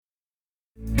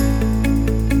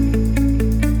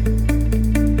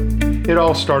It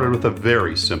all started with a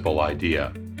very simple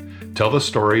idea. Tell the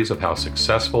stories of how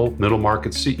successful middle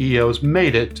market CEOs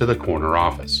made it to the corner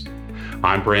office.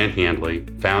 I'm Brant Handley,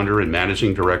 founder and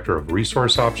managing director of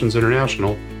Resource Options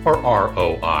International, or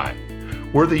ROI.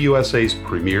 We're the USA's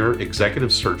premier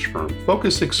executive search firm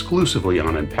focused exclusively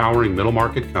on empowering middle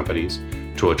market companies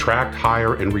to attract,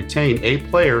 hire, and retain A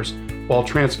players while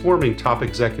transforming top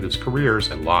executives'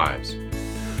 careers and lives.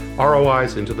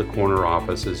 ROI's Into the Corner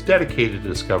office is dedicated to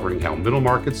discovering how middle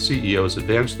market CEOs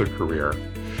advance their career,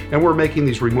 and we're making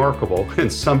these remarkable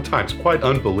and sometimes quite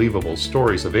unbelievable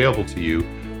stories available to you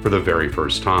for the very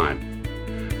first time.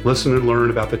 Listen and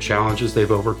learn about the challenges they've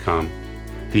overcome,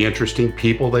 the interesting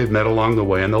people they've met along the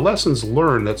way, and the lessons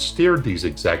learned that steered these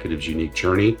executives' unique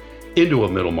journey into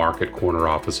a middle market corner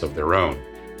office of their own.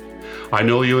 I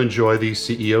know you enjoy these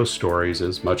CEO stories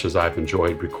as much as I've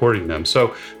enjoyed recording them.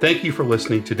 So thank you for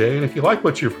listening today. And if you like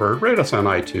what you've heard, rate us on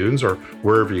iTunes or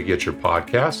wherever you get your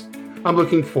podcasts. I'm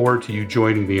looking forward to you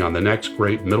joining me on the next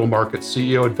great middle market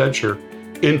CEO adventure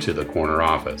into the corner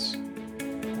office.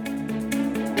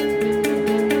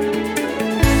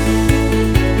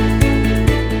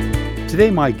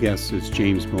 Today, my guest is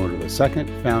James Miller II,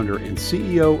 founder and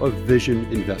CEO of Vision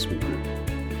Investment Group.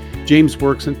 James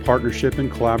works in partnership and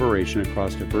collaboration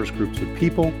across diverse groups of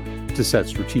people to set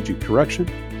strategic direction,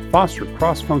 foster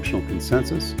cross-functional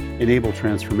consensus, enable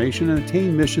transformation, and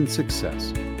attain mission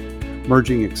success.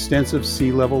 Merging extensive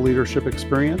C-level leadership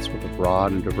experience with a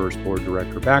broad and diverse board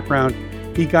director background,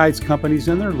 he guides companies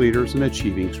and their leaders in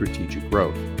achieving strategic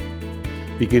growth.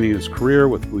 Beginning his career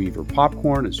with Weaver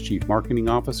Popcorn as Chief Marketing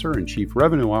Officer and Chief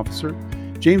Revenue Officer,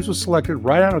 James was selected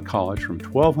right out of college from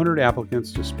 1,200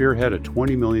 applicants to spearhead a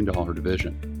 $20 million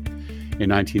division.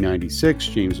 In 1996,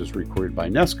 James was recruited by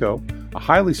Nesco, a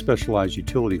highly specialized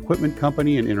utility equipment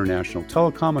company in international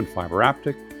telecom and fiber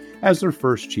optic, as their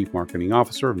first Chief Marketing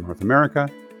Officer of North America,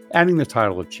 adding the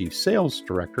title of Chief Sales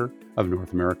Director of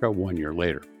North America 1 year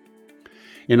later.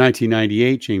 In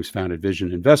 1998, James founded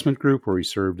Vision Investment Group, where he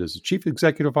served as the Chief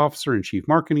Executive Officer and Chief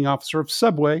Marketing Officer of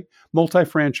Subway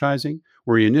Multi-Franchising,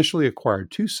 where he initially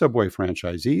acquired 2 Subway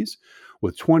franchisees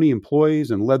with 20 employees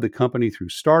and led the company through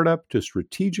startup to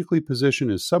strategically position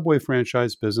his Subway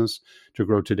franchise business to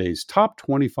grow today's top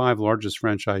 25 largest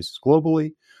franchises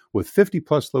globally with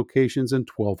 50-plus locations and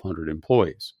 1,200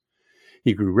 employees.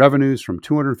 He grew revenues from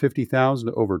 $250,000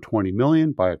 to over $20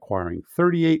 million by acquiring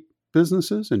 38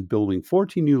 businesses and building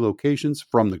 14 new locations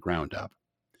from the ground up.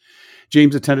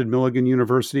 James attended Milligan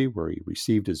University, where he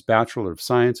received his Bachelor of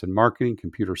Science in Marketing,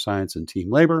 Computer Science, and Team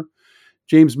Labor.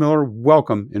 James Miller,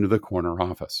 welcome into the corner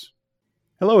office.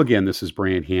 Hello again, this is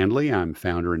Brant Handley. I'm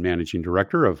founder and managing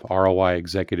director of ROI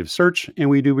Executive Search, and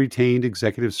we do retained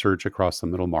executive search across the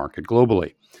middle market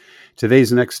globally.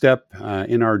 Today's the next step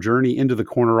in our journey into the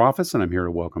corner office, and I'm here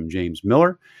to welcome James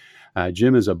Miller.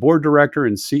 Jim is a board director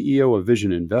and CEO of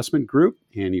Vision Investment Group,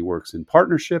 and he works in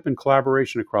partnership and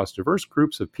collaboration across diverse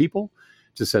groups of people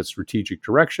to set strategic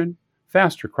direction,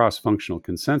 foster cross-functional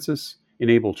consensus,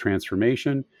 enable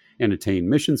transformation, and attain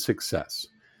mission success.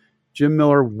 Jim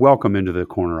Miller, welcome into the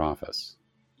corner office.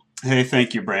 Hey,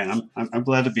 thank you, Brant. I'm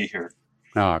glad to be here.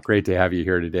 Great to have you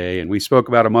here today. And we spoke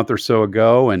about a month or so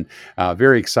ago, and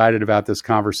very excited about this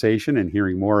conversation and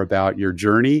hearing more about your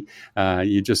journey.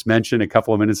 You just mentioned a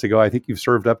couple of minutes ago, I think you've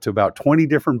served up to about 20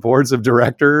 different boards of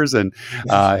directors and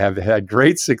have had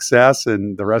great success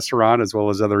in the restaurant as well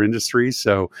as other industries.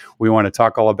 So we want to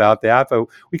talk all about that. But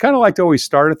we kind of like to always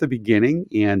start at the beginning,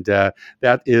 and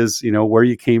that is, where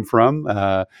you came from,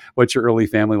 what your early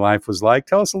family life was like.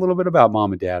 Tell us a little bit about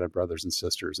mom and dad and brothers and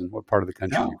sisters and what part of the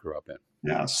country you grew up in.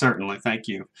 Yeah, certainly. Thank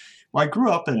you. Well, I grew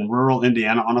up in rural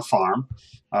Indiana on a farm.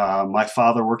 My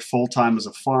father worked full-time as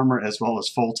a farmer as well as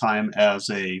full-time as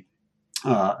a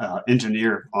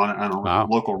engineer on a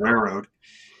local railroad.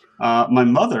 My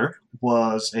mother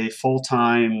was a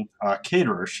full-time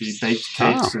caterer. She baked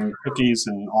cakes and cookies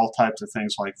and all types of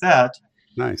things like that.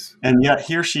 Nice. And yet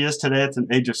here she is today at the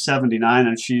age of 79,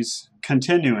 and she's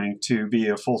continuing to be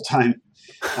a full-time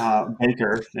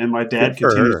baker. And my dad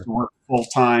continues to work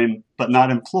full-time, but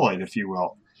not employed, if you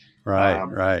will.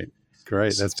 Right.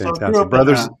 Great. That's fantastic.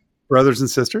 Brothers and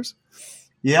sisters?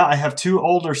 Yeah, I have 2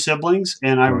 older siblings,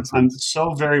 and I'm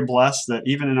so very blessed that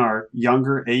even in our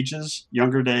younger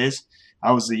days,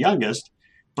 I was the youngest.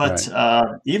 But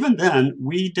even then,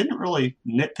 we didn't really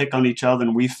nitpick on each other,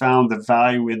 and we found the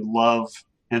value in love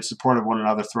and support of one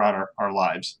another throughout our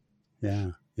lives.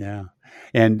 Yeah.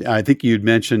 And I think you'd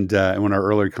mentioned in one of our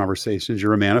earlier conversations,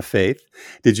 you're a man of faith.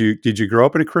 Did you grow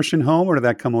up in a Christian home, or did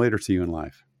that come later to you in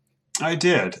life? I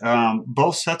did.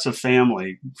 Both sets of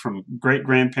family, from great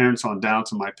grandparents on down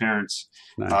to my parents,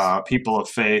 Nice. people of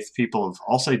faith, people of,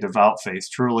 I'll say, devout faith,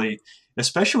 truly,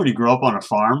 especially when you grow up on a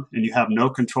farm and you have no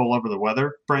control over the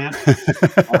weather, Brant.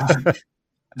 uh,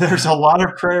 there's a lot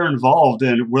of prayer involved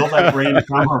in will that rain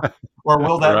come, or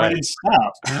will that Right. rain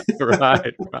stop?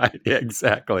 Right, right. Yeah,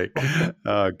 exactly.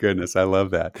 Oh, goodness. I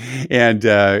love that. And,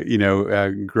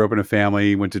 grew up in a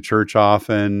family, went to church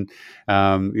often.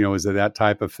 Was it that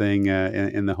type of thing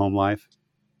in the home life?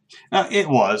 It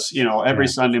was, every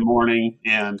Yeah. Sunday morning,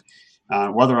 and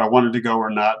whether I wanted to go or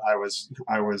not, I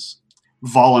was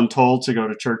voluntold to go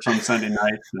to church on Sunday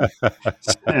nights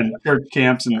and church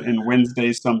camps and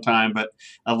Wednesdays sometime. But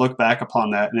I look back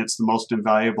upon that, and it's the most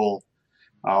invaluable,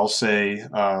 I'll say,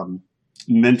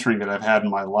 mentoring that I've had in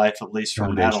my life, at least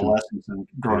from Foundation. adolescence and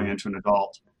growing Yeah. into an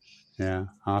adult. Yeah.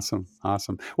 Awesome.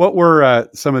 Awesome. What were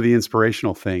some of the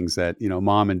inspirational things that,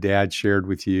 mom and dad shared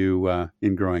with you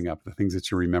in growing up, the things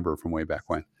that you remember from way back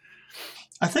when?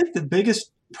 I think the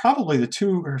biggest, probably the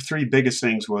two or three biggest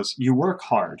things was you work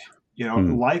hard.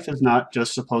 Hmm. Life is not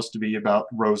just supposed to be about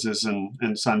roses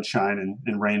and sunshine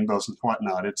and rainbows and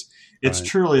whatnot. It's Right.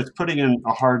 truly, it's putting in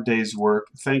a hard day's work,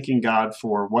 thanking God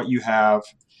for what you have,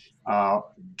 uh,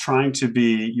 trying to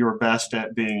be your best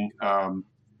at being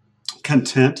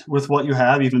content with what you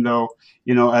have, even though,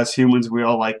 as humans, we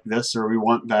all like this or we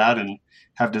want that and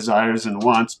have desires and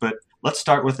wants. But let's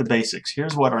start with the basics.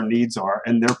 Here's what our needs are,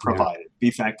 and they're Yeah. provided. Be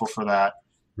thankful for that.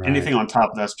 Right. Anything on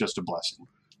top of that's just a blessing.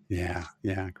 Yeah,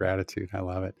 yeah, gratitude. I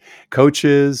love it.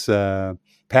 Coaches,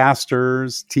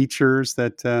 pastors, teachers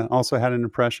that also had an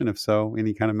impression. If so,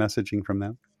 any kind of messaging from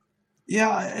them?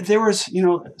 Yeah, there was,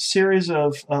 a series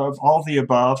of all the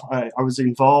above. I was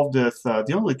involved with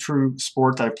the only true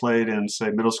sport I played in,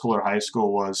 say, middle school or high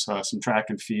school was some track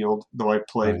and field, though I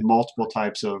played Right. multiple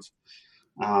types of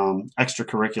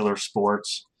extracurricular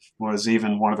sports. Was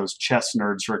even one of those chess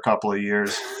nerds for a couple of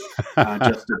years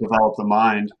just to develop the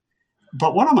mind.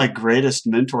 But one of my greatest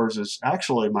mentors is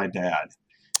actually my dad.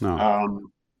 Oh,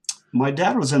 Um, my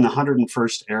dad was in the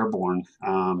 101st Airborne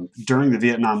during the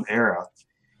Vietnam era,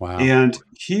 wow. and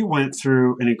he went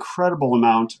through an incredible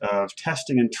amount of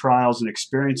testing and trials and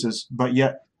experiences, but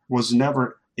yet was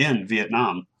never in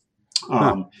Vietnam.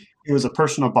 Huh. Um, he was a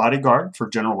personal bodyguard for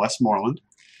General Westmoreland.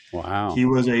 Wow. He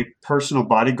was a personal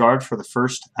bodyguard for the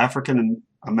first African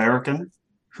American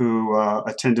who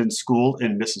attended school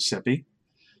in Mississippi.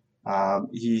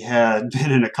 He had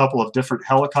been in a couple of different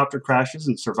helicopter crashes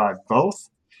and survived both.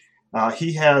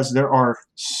 There are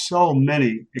so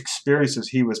many experiences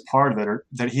he was part of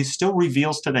that he still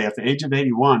reveals today. At the age of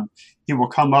 81, he will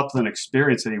come up with an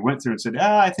experience that he went through and said,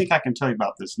 I think I can tell you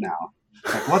about this now.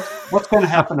 Like, what's going to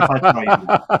happen if I tell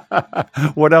you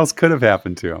now? What else could have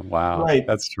happened to him? Wow, Right.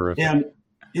 that's terrific. And,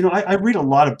 I read a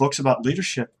lot of books about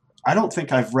leadership. I don't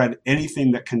think I've read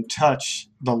anything that can touch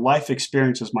the life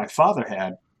experiences my father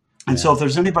had. And so Yeah. if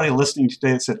there's anybody listening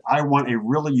today that said, I want a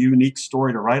really unique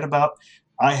story to write about,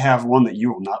 I have one that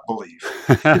you will not believe.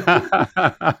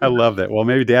 I love that. Well,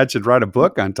 maybe dad should write a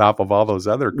book on top of all those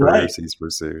other Right. careers he's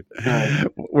pursued. Right.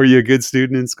 Were you a good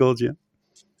student in school, Jim?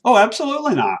 Oh,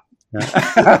 absolutely not.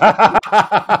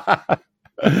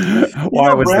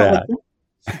 Why was Brent, that?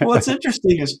 what's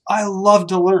interesting is I love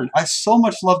to learn. I so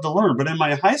much love to learn. But in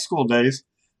my high school days,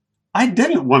 I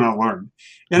didn't want to learn.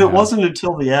 And it Yeah. wasn't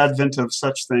until the advent of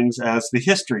such things as the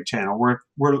History Channel,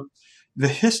 where the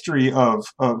history of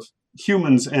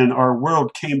humans and our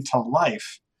world came to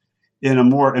life in a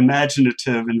more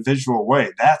imaginative and visual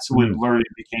way. That's when Mm. learning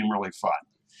became really fun.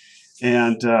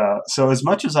 And so, as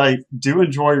much as I do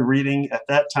enjoy reading at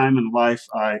that time in life,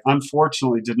 I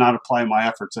unfortunately did not apply my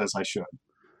efforts as I should.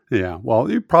 Yeah. Well,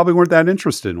 you probably weren't that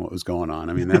interested in what was going on.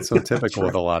 I mean, that's so That's typical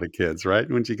with right. a lot of kids, right?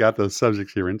 Once you got those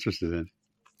subjects you're interested in.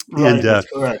 And Right, that's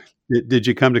correct. did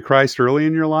you come to Christ early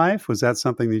in your life? Was that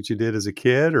something that you did as a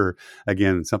kid, or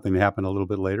again, something that happened a little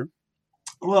bit later?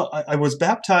 Well, I was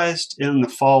baptized in the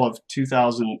fall of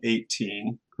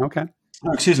 2018. Okay.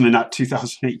 Oh, excuse me, not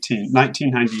 2018,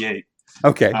 1998,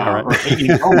 Okay. All right. or 80.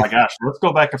 Oh my gosh, let's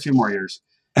go back a few more years.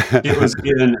 It was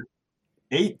in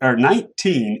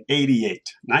 1988.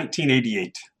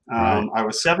 1988. Right. I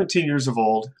was 17 years of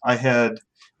old. I had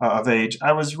of age.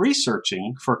 I was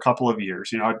researching for a couple of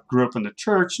years. I grew up in the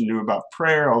church and knew about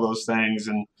prayer, all those things,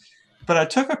 but I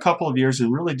took a couple of years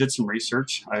and really did some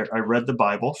research. I read the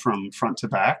Bible from front to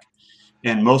back,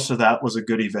 and most of that was a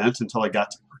good event until I got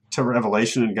to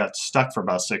Revelation and got stuck for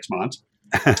about 6 months.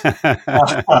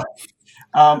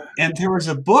 And there was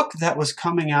a book that was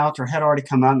coming out or had already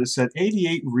come out and it said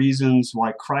 88 Reasons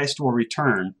Why Christ Will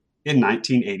Return in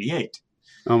 1988.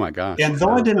 Oh my gosh. And though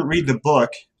I Wow. didn't read the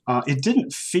book, it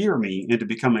didn't fear me into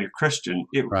becoming a Christian.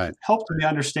 It Right. helped me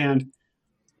understand,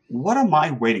 what am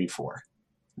I waiting for?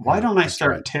 Why Yeah, don't I that's right.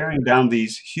 start tearing down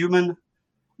these human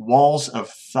walls of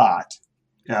thought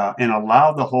and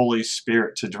allow the Holy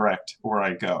Spirit to direct where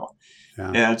I go?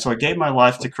 Yeah. And so I gave my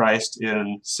life to Christ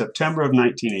in September of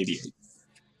 1988.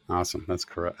 Awesome. That's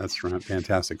correct. That's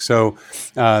fantastic. So,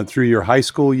 through your high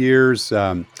school years,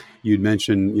 you'd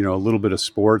mentioned, a little bit of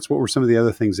sports. What were some of the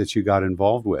other things that you got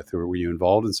involved with? Or were you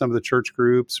involved in some of the church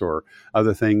groups or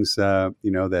other things,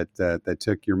 that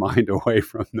took your mind away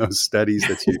from those studies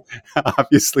that you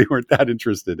obviously weren't that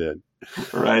interested in?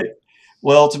 Right.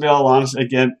 Well, to be all honest,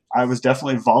 again, I was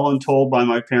definitely voluntold by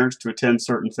my parents to attend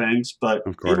certain things, but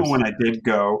Of even course. when I did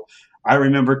go, I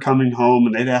remember coming home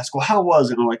and they'd ask, "Well, how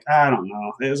was it?" And I'm like, "I don't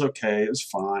know. It was okay. It was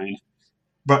fine."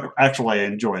 But actually, I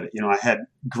enjoyed it. I had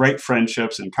great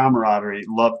friendships and camaraderie.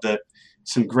 Loved it.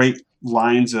 Some great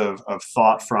lines of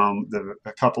thought from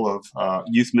a couple of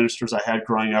youth ministers I had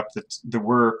growing up that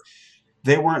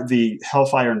they weren't the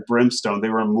hellfire and brimstone. They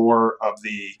were more of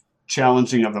the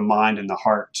challenging of the mind and the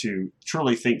heart to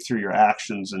truly think through your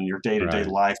actions and your day-to-day Right.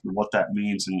 life and what that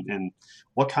means and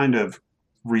what kind of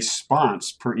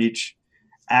response per each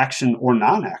action or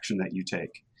non-action that you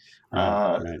take. Right.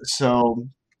 Uh, Right. so,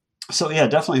 so yeah,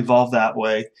 definitely involved that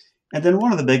way. And then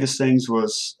one of the biggest things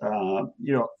was,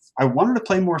 I wanted to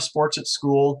play more sports at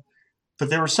school, but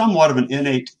there was somewhat of an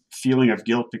innate feeling of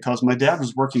guilt because my dad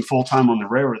was working full time on the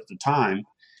railroad at the time,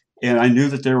 and I knew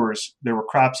that there were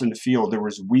crops in the field, there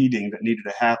was weeding that needed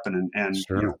to happen, and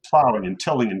Sure. plowing and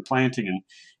tilling and planting,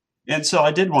 and so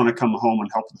I did want to come home and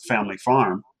help the family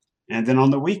farm. And then on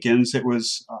the weekends, it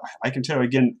was I can tell you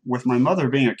again with my mother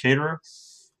being a caterer.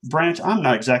 Branch, I'm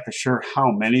not exactly sure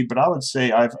how many, but I would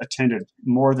say I've attended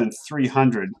more than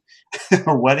 300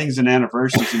 weddings and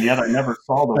anniversaries, and yet I never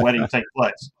saw the wedding take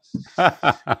place.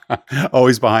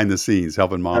 Always behind the scenes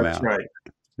helping mom That's out. right.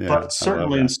 Yeah. But I love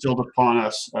certainly that. instilled upon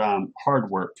us hard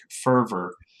work,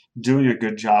 fervor, doing a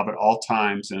good job at all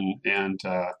times, and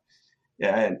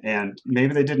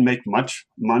maybe they didn't make much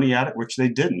money at it, which they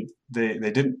didn't. They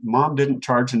didn't. Mom didn't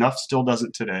charge enough, still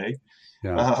doesn't today.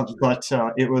 Yeah. But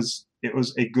it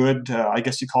was a good, I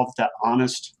guess you call it that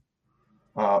honest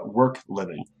work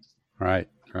living. Right,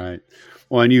 right.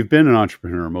 Well, and you've been an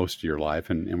entrepreneur most of your life,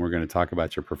 and we're going to talk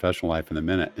about your professional life in a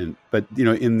minute. But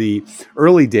in the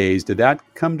early days, did that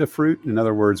come to fruit? In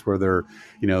other words, were there,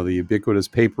 the ubiquitous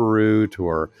paper route,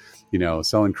 or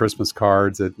selling Christmas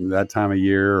cards at that time of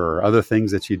year, or other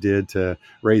things that you did to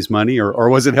raise money, or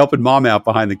was it helping mom out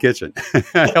behind the kitchen,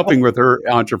 helping with her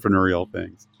entrepreneurial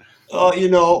things?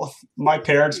 My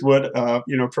parents would,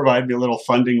 provide me a little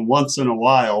funding once in a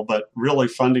while, but really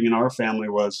funding in our family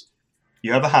was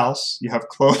you have a house, you have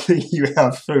clothing, you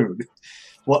have food.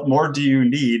 What more do you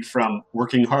need from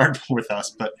working hard with us?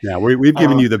 But Yeah, we've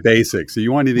given uh, you the basics. So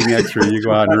you want anything extra, you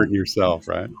go out and earn it yourself,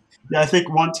 right? yeah, I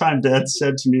think one time Dad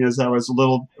said to me as I was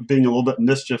being a little bit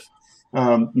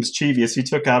mischievous, he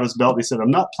took out his belt and he said,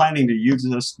 "I'm not planning to use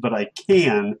this, but I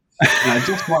can, and I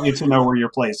just want you to know where your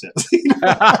place is."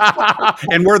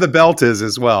 And where the belt is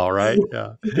as well, right?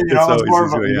 Yeah. It's It's always more of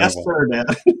easy a to yes, handle. sir,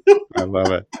 Dad. I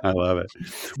love it. I love it.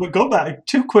 But go back,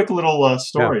 two quick little Yeah.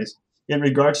 stories in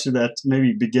regards to that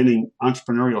maybe beginning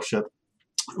entrepreneurship.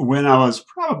 When I was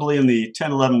probably in the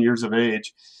 10, 11 years of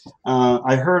age,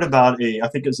 I heard about I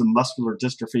think it was a muscular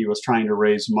dystrophy was trying to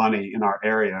raise money in our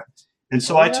area. And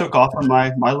so Oh I yeah. took off on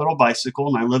my little bicycle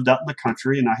and I lived out in the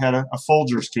country and I had a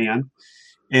Folgers can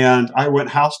and I went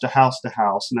house to house to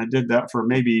house and I did that for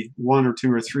maybe 1 or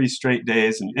 2 or 3 straight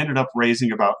days and ended up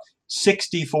raising about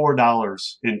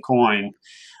 $64 in coin.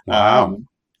 Wow. um,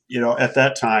 at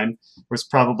that time was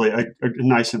probably a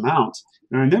nice amount.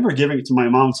 And I remember giving it to my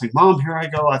mom and saying, "Mom, here I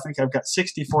go. I think I've got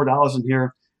 $64 in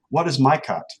here. What is my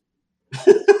cut?"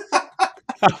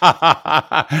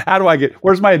 How do I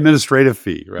where's my administrative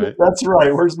fee, right? That's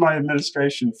right. Where's my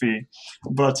administration fee?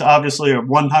 But obviously,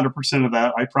 100% of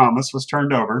that, I promise, was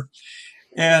turned over.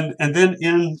 And then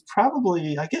in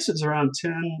probably, I guess it's around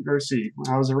 10, or see,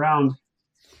 I was around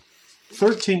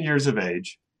 13 years of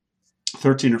age,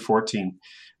 13 or 14,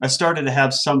 I started to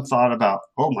have some thought about,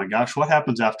 oh my gosh, what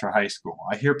happens after high school?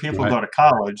 I hear people Right. go to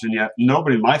college, and yet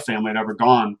nobody in my family had ever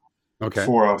gone Okay.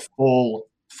 for a full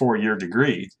 4-year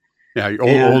degree. Yeah.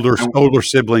 And Older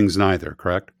siblings neither,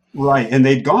 correct? right, and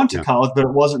they'd gone to Yeah. college, but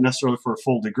it wasn't necessarily for a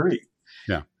full degree.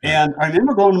 Yeah. Yeah. And I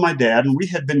remember going to my dad, and we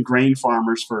had been grain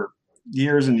farmers for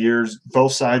years and years,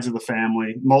 both sides of the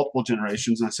family, multiple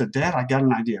generations. And I said, "Dad, I got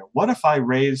an idea. What if I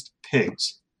raised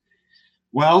pigs?"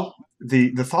 Well,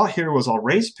 the thought here was I'll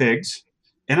raise pigs.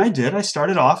 And I did. I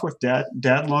started off with dad.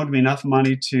 Dad loaned me enough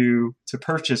money to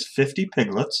purchase 50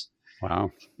 piglets.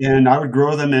 Wow. and I would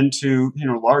grow them into,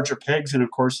 larger pigs, and of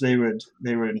course they would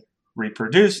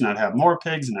reproduce, and I'd have more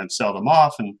pigs, and I'd sell them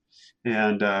off, and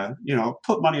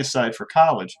put money aside for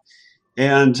college.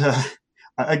 And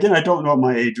again, I don't know what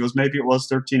my age was. Maybe it was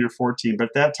 13 or 14, but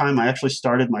at that time I actually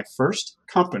started my first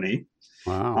company.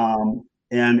 Wow.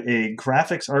 And a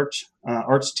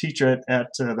arts teacher at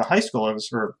the high school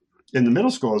or in the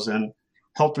middle school I was in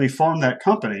helped me form that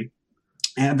company.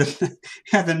 And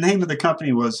the name of the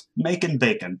company was Making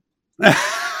Bacon.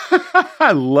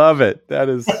 I love it. That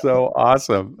is so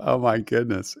awesome. Oh my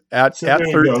goodness. At So there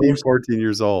you go. 13, 14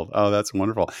 years old. Oh, that's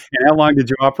wonderful. And how long did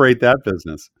you operate that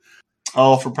business?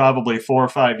 Oh, for probably 4 or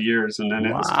 5 years, and then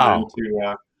it was time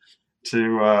Wow.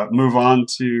 to move on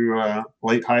to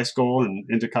late high school and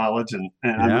into college, and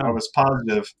Yeah. I was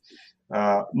positive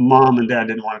mom and dad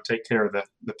didn't want to take care of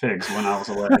the pigs when I was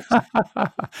away.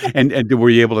 And were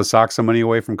you able to sock some money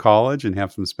away from college and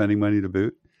have some spending money to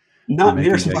boot for Not near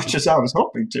making as bacon? much as I was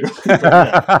hoping to. But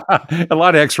yeah, A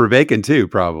lot of extra bacon too,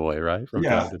 probably, right? From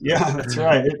yeah, time to yeah, that's time.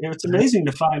 right. It's amazing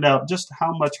to find out just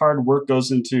how much hard work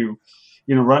goes into,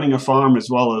 running a farm as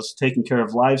well as taking care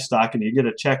of livestock, and you get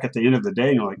a check at the end of the day,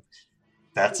 and you're like,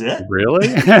 that's it? Really?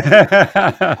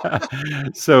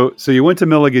 So you went to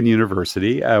Milligan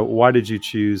University. Why did you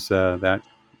choose that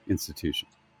institution?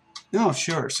 No,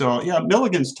 sure. So yeah,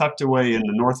 Milligan's tucked away in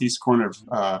the northeast corner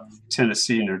of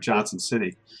Tennessee near Johnson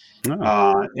City.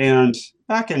 Oh, And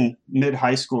back in mid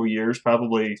high school years,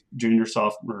 probably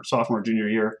sophomore, junior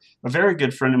year, a very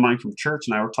good friend of mine from church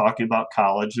and I were talking about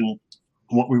college and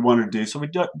what we wanted to do. So we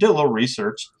did a little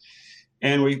research,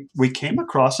 and we came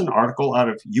across an article out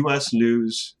of U.S.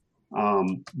 News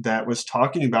that was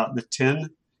talking about the 10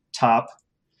 top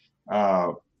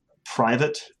uh,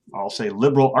 private, I'll say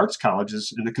liberal arts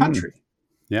colleges in the hmm. country.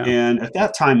 Yeah. And at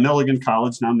that time, Milligan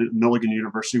College, now Milligan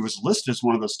University, was listed as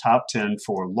one of those top 10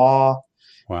 for law,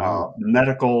 Wow.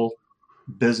 medical,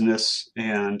 business,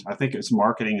 and I think it's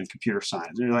marketing and computer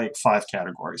science. There are like 5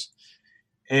 categories.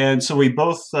 And so we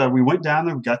both we went down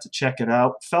there, we got to check it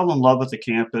out, fell in love with the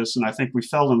campus, and I think we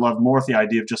fell in love more with the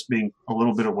idea of just being a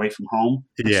little bit away from home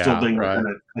and still Yeah. being Right.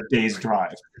 within a day's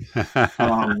drive.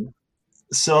 Um,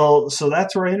 so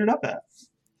that's where I ended up at.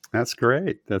 That's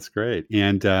great. That's great.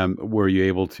 And were you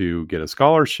able to get a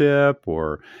scholarship,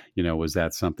 or was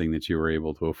that something that you were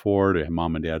able to afford? Had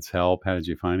mom and dad's help? How did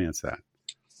you finance that?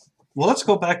 Well, let's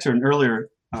go back to an earlier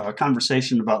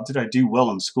conversation about did I do well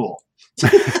in school?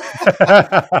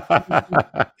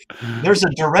 There's a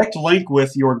direct link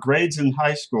with your grades in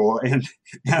high school and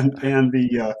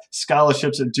the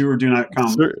scholarships that do or do not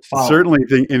come following.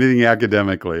 Certainly, anything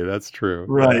academically. That's true.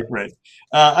 Yeah. Right, right.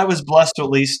 I was blessed to at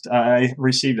least I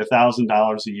received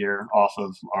 $1,000 a year off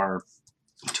of our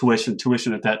tuition.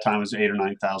 Tuition at that time was $8,000 or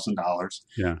 $9,000,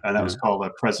 Yeah. and that Yeah. was called a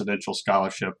presidential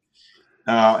scholarship.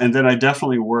 And then I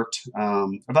definitely worked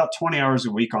about 20 hours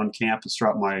a week on campus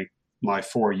throughout my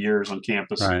 4 years on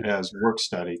campus Right. as work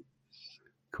study.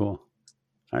 Cool.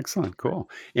 Excellent. Cool.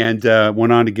 And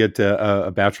went on to get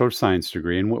a Bachelor of Science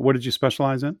degree. And what did you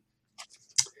specialize in?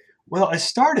 Well, I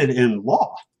started in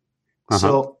law. Uh-huh.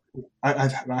 So I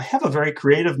have a very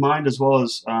creative mind, as well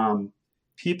as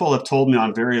people have told me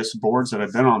on various boards that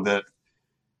I've been on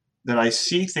that I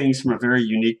see things from a very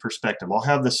unique perspective. I'll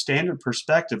have the standard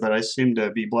perspective, but I seem to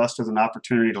be blessed with an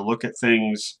opportunity to look at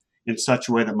things in such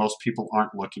a way that most people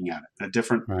aren't looking at it, a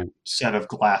different Right. set of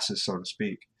glasses, so to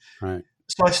speak. Right.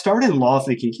 So I started in law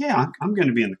thinking, yeah, I'm going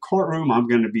to be in the courtroom. I'm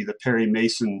going to be the Perry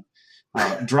Mason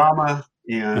drama,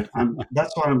 and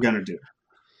that's what I'm going to do.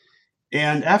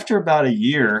 And after about a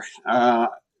year,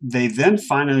 they then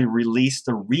finally released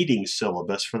the reading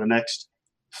syllabus for the next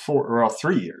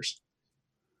 3 years.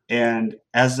 And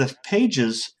as the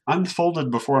pages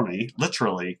unfolded before me,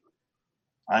 literally,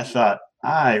 I thought,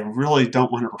 I really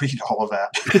don't want to read all of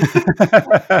that.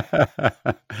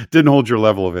 Didn't hold your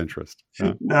level of interest.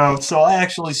 Huh? No, so I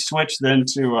actually switched then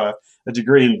to a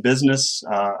degree in business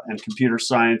and computer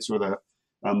science with a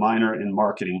minor in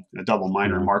marketing, a double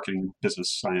minor in marketing,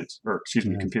 business science,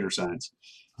 computer science.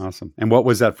 Awesome. And what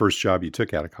was that first job you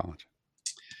took out of college?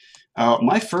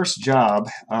 My first job,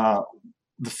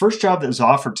 the first job that was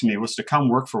offered to me was to come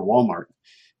work for Walmart.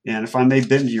 And if I may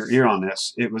bend your ear on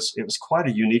this, it was quite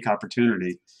a unique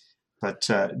opportunity. But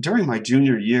during my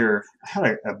junior year, I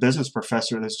had a business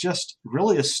professor that's just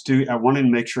really astute at wanting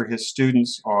to make sure his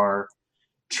students are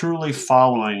truly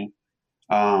following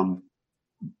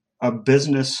a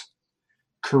business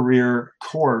career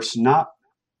course, not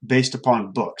based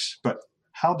upon books, but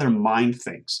how their mind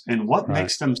thinks and what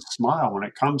makes them smile when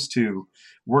it comes to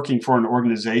working for an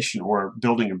organization or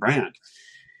building a brand.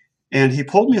 And he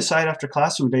pulled me aside after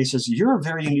class one day. He says, "You're a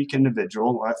very unique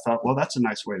individual." I thought, well, that's a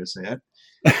nice way to say it.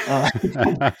 Uh,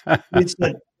 he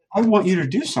said, "I want you to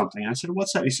do something." I said,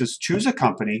 "What's that?" He says, "Choose a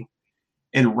company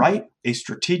and write a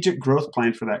strategic growth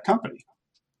plan for that company."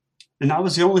 And I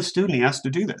was the only student he asked to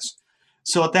do this.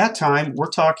 So at that time, we're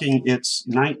talking, it's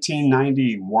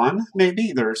 1991,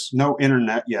 maybe. There's no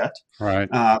internet yet, Right.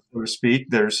 so to speak.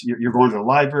 You're going to the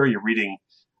library, you're reading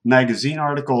magazine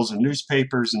articles and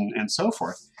newspapers and so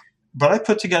forth. But I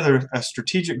put together a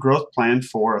strategic growth plan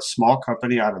for a small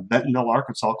company out of Bentonville,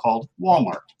 Arkansas called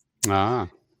Walmart. Ah.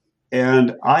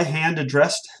 And I hand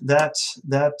addressed that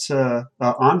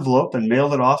envelope and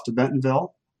mailed it off to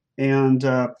Bentonville, and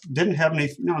didn't have any,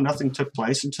 nothing took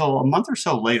place until a month or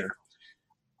so later.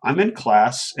 I'm in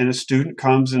class, and a student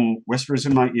comes and whispers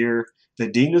in my ear, "The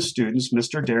dean of students,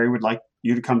 Mr. Derry, would like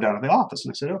you to come down to the office."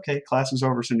 And I said, "Okay, class is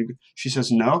over." So she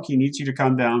says, "No, he needs you to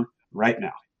come down right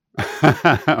now."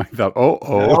 I thought, Oh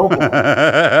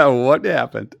boy. what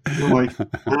happened?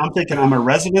 I'm thinking, I'm a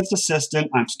residence assistant.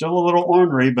 I'm still a little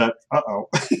ornery, but uh-oh.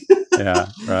 Yeah,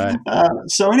 right.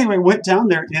 So anyway, went down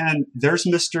there, and there's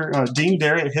Mr. Dean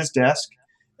Derry at his desk,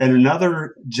 and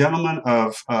another gentleman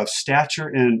of stature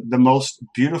in the most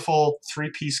beautiful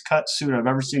three-piece cut suit I've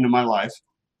ever seen in my life.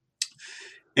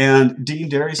 And Dean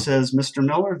Derry says, "Mr.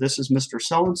 Miller, this is Mr.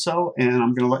 So-and-so, and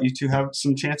I'm going to let you two have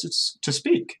some chances to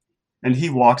speak." And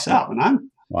he walks out, and I'm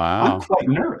Wow. quite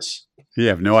nervous. You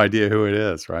have no idea who it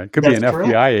is, right? Could be That's an correct.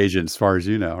 FBI agent as far as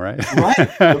you know, right? Right.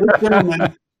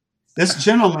 So this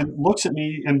gentleman looks at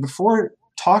me, and before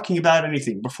talking about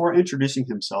anything, before introducing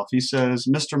himself, he says,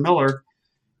 "Mr. Miller,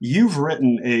 you've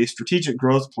written a strategic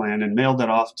growth plan and mailed it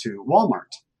off to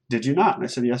Walmart, did you not?" And I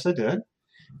said, "Yes, I did." And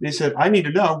he said, "I need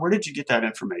to know, where did you get that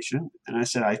information?" And I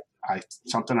said, I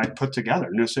something I put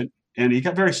together." And he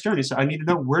got very stern. He said, "I need to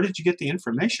know, where did you get the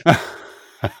information?"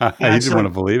 You didn't want to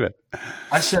believe it.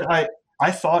 I said,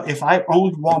 I thought if I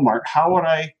owned Walmart, how would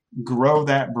I grow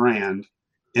that brand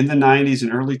in the 90s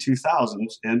and early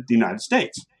 2000s in the United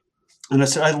States? And I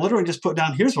said, I literally just put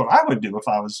down, here's what I would do if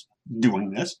I was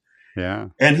doing this. Yeah.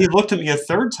 And he looked at me a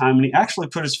third time, and he actually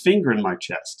put his finger in my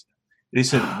chest. And he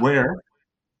said, "Where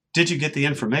did you get the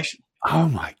information?" Oh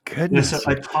my goodness. And I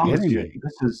said, "I promise you,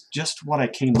 this is just what I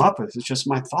came up with. It's just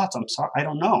my thoughts. I'm sorry. I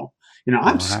don't know.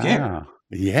 I'm scared."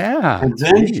 Yeah. And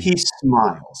then he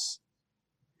smiles.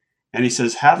 And he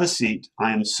says, "Have a seat.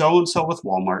 I am so-and-so with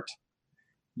Walmart.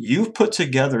 You've put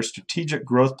together a strategic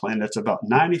growth plan that's about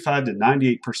 95 to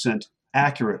 98%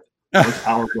 accurate with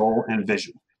our goal and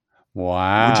vision.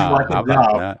 Wow. Would you like a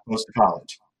job post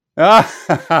college?"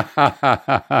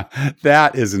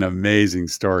 That is an amazing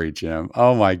story, Jim.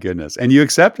 Oh my goodness. And you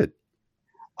accepted.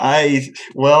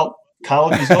 Well,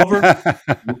 college is over.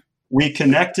 We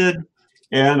connected,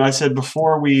 and I said,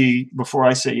 before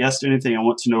I say yes to anything, I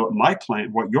want to know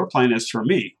what your plan is for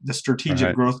me, the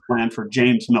strategic growth plan for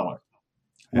James Miller.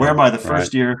 Where am I the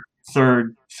first year,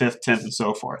 third, fifth, 10th, and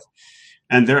so forth?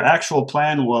 And their actual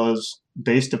plan was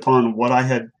based upon what I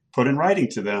had put in writing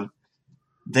to them.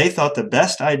 They thought the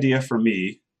best idea for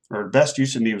me, or best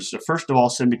use of me, was to first of all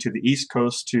send me to the East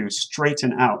Coast to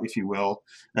straighten out, if you will,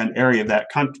 an area of that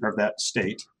country, of that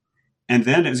state. And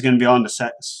then it was going to be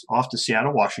off to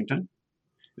Seattle, Washington.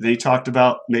 And then he talked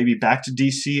about maybe back to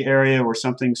DC area or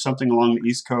something along the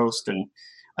East Coast. And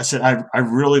I said, I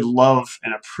really love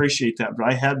and appreciate that.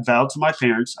 But I had vowed to my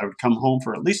parents I would come home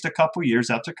for at least a couple years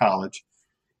after college,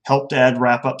 help Dad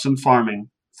wrap up some farming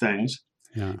things.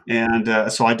 Yeah.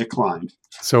 And so I declined.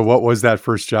 So what was that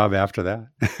first job after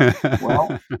that?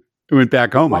 Well, you went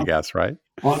back home, I guess, right?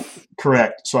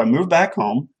 Correct. So I moved back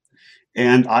home,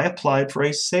 and I applied for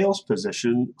a sales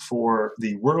position for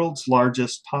the world's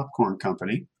largest popcorn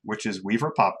company, which is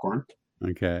Weaver Popcorn.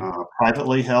 Okay.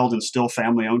 Privately held and still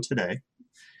family owned today.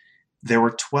 There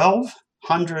were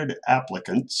 1,200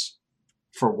 applicants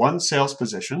for one sales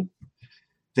position.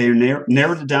 They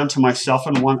narrowed it down to myself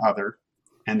and one other,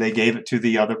 and they gave it to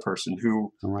the other person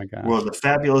who was a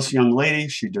fabulous young lady.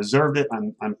 She deserved it.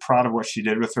 I'm proud of what she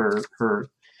did with her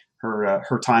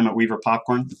time at Weaver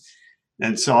Popcorn.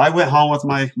 And so I went home with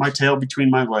my tail between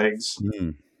my legs.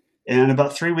 Mm. And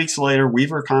about 3 weeks later,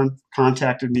 Weaver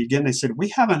contacted me again. They said, "We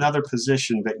have another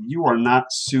position that you are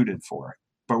not suited for,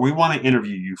 but we want to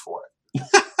interview you for it."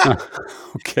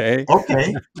 Okay.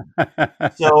 Okay.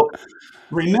 So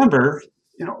remember,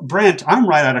 Brent, I'm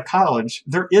right out of college.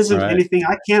 There isn't anything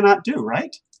I cannot do,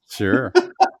 right? Sure.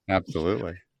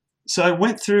 Absolutely. So I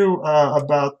went through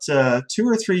about 2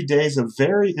 or 3 days of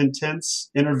very intense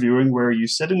interviewing where you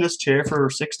sit in this chair for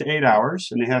 6 to 8 hours,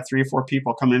 and they have 3 or 4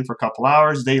 people come in for a couple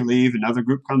hours. They leave. Another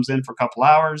group comes in for a couple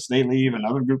hours. They leave.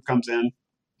 Another group comes in.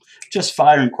 Just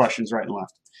firing questions right and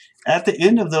left. at the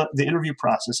end of the interview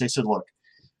process, they said, look,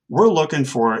 we're looking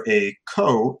for a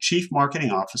co-chief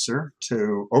marketing officer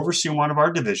to oversee one of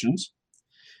our divisions.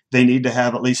 They need to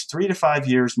have at least 3 to 5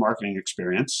 years marketing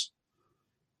experience,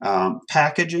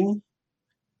 packaging,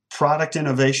 product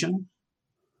innovation,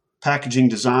 packaging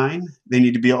design. They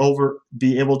need to be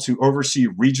able to oversee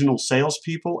regional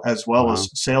salespeople as well Wow. as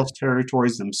sales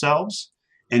territories themselves,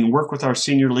 and work with our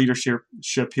senior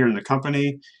leadership here in the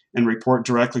company and report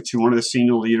directly to one of the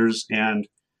senior leaders and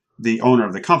the owner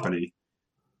of the company.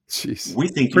 Jeez. We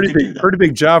think you can do that. Pretty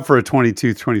big job for a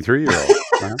 22, 23-year-old.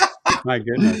 Huh? My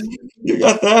goodness. You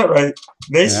got that right.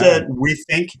 They Yeah. said, we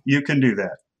think you can do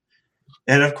that.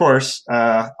 And of course,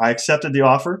 I accepted the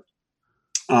offer.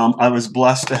 I was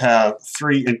blessed to have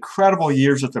 3 incredible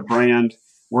years at the brand,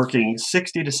 working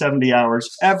 60 to 70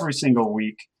 hours every single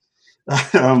week.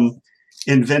 I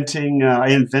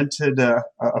invented a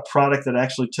product that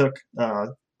actually took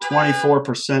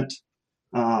 24%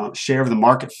 share of the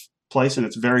marketplace in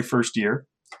its very first year.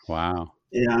 Wow.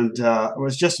 And I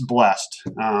was just blessed.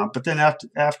 But then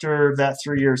after that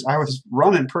 3 years, I was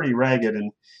running pretty ragged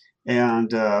and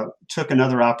took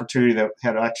another opportunity that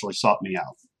had actually sought me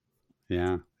out.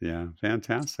 Yeah. Yeah.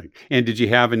 Fantastic. And did you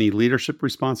have any leadership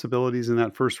responsibilities in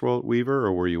that first role at Weaver,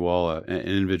 or were you all an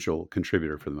individual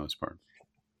contributor for the most part?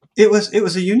 It was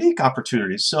a unique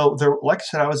opportunity. So there, like I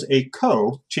said, I was a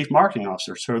co-chief marketing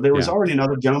officer. So there was Yeah. already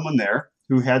another gentleman there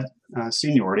who had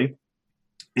seniority,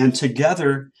 and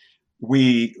together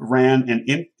we ran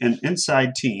an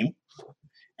inside team,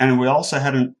 and we also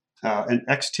had an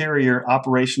exterior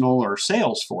operational or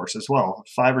sales force as well,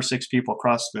 5 or 6 people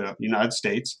across the United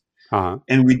States. Uh-huh.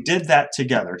 And we did that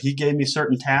together. He gave me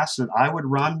certain tasks that I would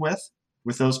run with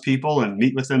those people and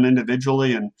meet with them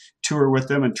individually and tour with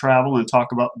them and travel and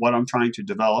talk about what I'm trying to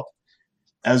develop.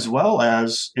 As well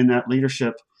as in that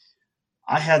leadership,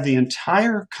 I had the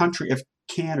entire country of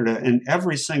Canada and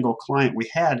every single client we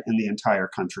had in the entire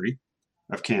country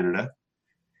of Canada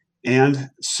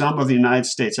and some of the United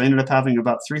States. I ended up having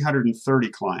about 330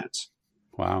 clients.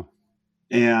 Wow.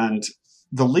 And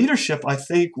the leadership, I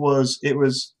think, I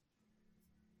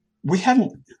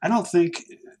don't think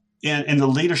in the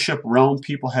leadership realm,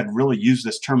 people had really used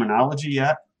this terminology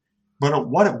yet, but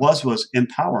what it was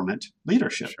empowerment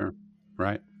leadership. Sure.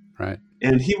 Right. Right.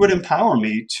 And he would empower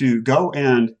me to go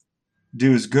and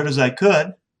do as good as I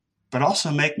could, but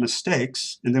also make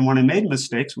mistakes. And then when I made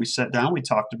mistakes, we sat down, we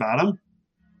talked about them,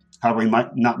 how we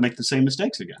might not make the same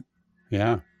mistakes again.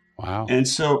 Yeah. Wow. And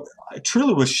so I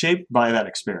truly was shaped by that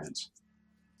experience.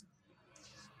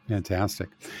 Fantastic.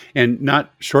 And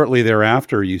not shortly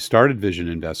thereafter, you started Vision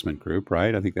Investment Group,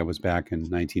 right? I think that was back in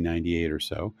 1998 or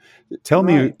so. Tell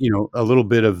Right. me, a little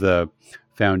bit of the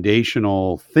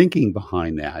foundational thinking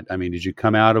behind that. I mean, did you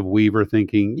come out of Weaver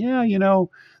thinking, yeah,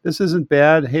 this isn't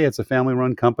bad. Hey, it's a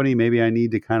family-run company. Maybe I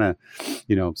need to kind of,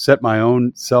 set my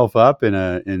own self up in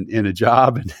a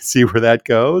job and see where that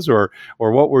goes? Or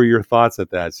what were your thoughts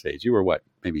at that stage? You were what,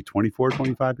 maybe 24,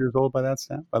 25 years old by that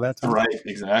time? Right.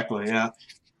 Exactly. Yeah.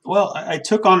 Well, I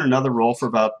took on another role for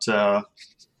about, I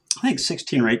think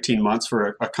 16 or 18 months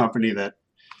for a company that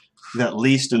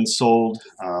leased and sold,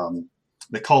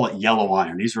 they call it yellow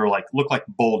iron. These were look like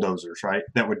bulldozers, right?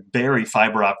 That would bury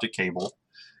fiber optic cable,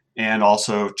 and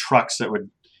also trucks that would,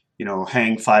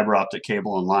 hang fiber optic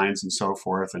cable and lines and so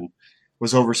forth, and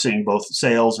was overseeing both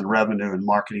sales and revenue and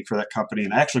marketing for that company.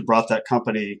 And I actually brought that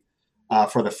company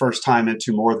for the first time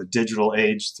into more of the digital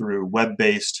age through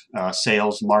web-based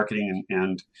sales, marketing,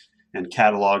 and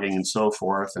cataloging and so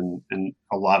forth, and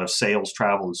a lot of sales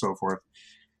travel and so forth.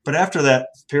 But after that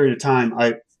period of time,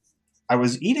 I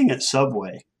was eating at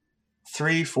Subway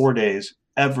 3-4 days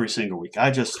every single week.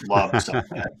 I just love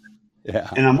Subway. Yeah.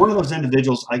 And I'm one of those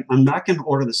individuals, I'm not going to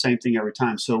order the same thing every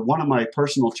time. So one of my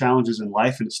personal challenges in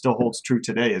life, and it still holds true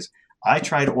today, is I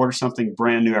try to order something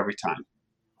brand new every time.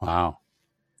 Wow.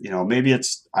 Maybe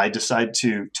I decide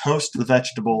to toast the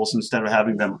vegetables instead of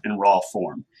having them in raw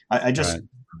form. I just, Right.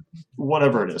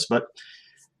 whatever it is. But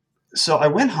so I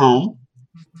went home.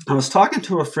 I was talking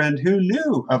to a friend who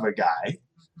knew of a guy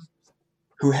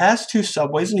who has 2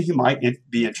 Subways and he might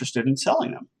be interested in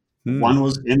selling them. One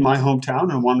was in my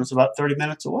hometown and one was about 30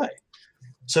 minutes away.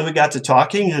 So we got to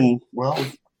talking, and well,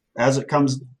 as it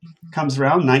comes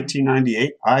around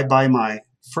 1998, I buy my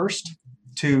first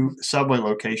 2 Subway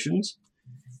locations,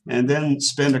 and then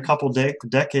spend a couple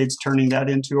decades turning that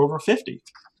into over 50.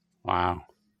 Wow.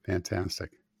 Fantastic.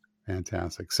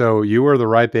 So you were the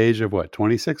ripe age of what,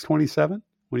 26, 27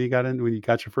 when you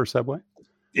got your first Subway?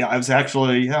 Yeah, I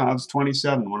was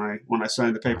 27 when I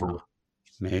signed the paperwork.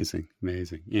 Amazing,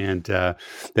 amazing. And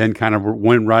then kind of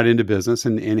went right into business.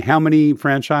 And how many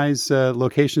franchise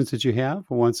locations did you have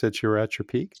once that you were at your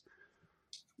peak?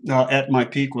 At my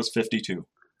peak was 52.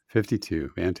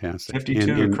 52. Fantastic.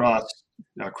 52 And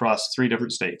across three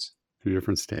different states. 2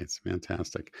 different states.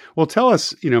 Fantastic. Well, tell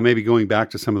us, maybe going back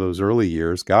to some of those early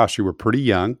years, gosh, you were pretty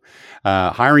young,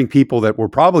 hiring people that were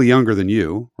probably younger than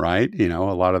you, right? A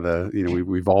lot of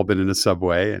we've all been in a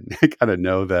Subway and kind of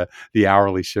know the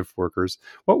hourly shift workers.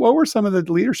 What were some of the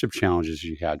leadership challenges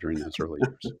you had during those early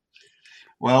years?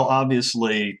 Well,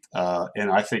 obviously,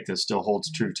 and I think this still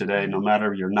holds true today, no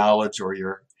matter your knowledge or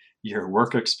your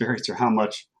work experience or how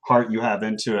much heart you have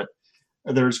into it,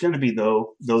 there's going to be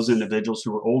those individuals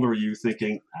who are older than you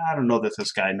thinking, I don't know that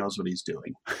this guy knows what he's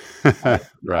doing.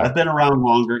 Right. I've been around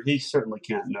longer. He certainly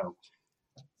can't know.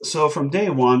 So from day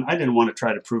one, I didn't want to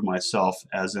try to prove myself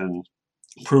as in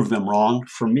prove them wrong.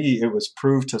 For me, it was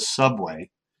prove to Subway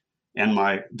and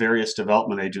my various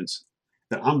development agents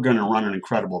that I'm going to run an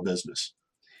incredible business.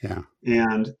 Yeah.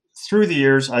 And through the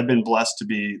years, I've been blessed to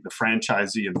be the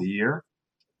franchisee of the year,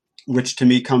 which to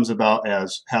me comes about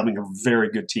as having a very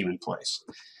good team in place.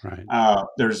 Right.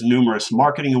 There's numerous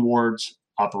marketing awards,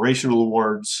 operational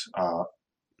awards,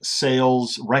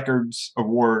 sales records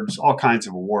awards, all kinds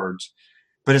of awards.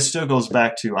 But it still goes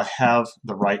back to I have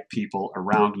the right people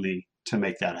around me to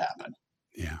make that happen.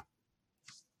 Yeah.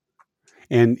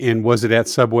 And was it at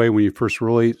Subway when you first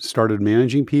really started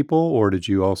managing people, or did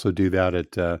you also do that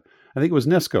at I think it was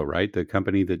Nesco, right? The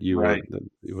company that you Right. were that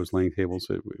it was laying tables.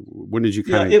 When did you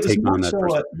Yeah, kind it of was take on that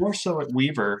first? more so at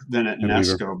Weaver than at At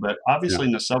Weaver? Nesco, but Yeah. obviously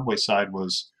in the Subway side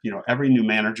was, every new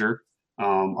manager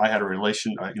I had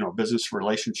a business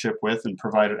relationship with and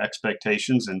provided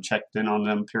expectations and checked in on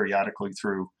them periodically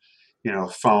through,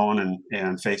 phone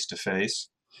and face to face.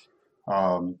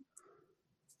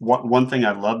 One thing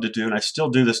I love to do, and I still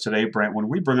do this today, Brent, when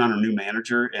we bring on a new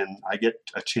manager and I get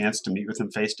a chance to meet with them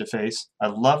face to face, I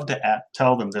love to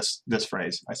tell them this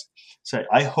phrase. I say,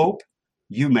 I hope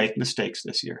you make mistakes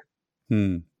this year.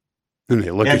 Hmm. And they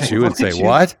look And at they you and look say, at you.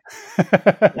 "What?"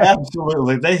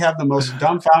 Absolutely. They have the most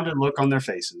dumbfounded look on their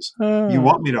faces. You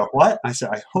want me to what? I said,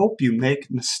 I hope you make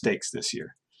mistakes this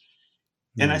year.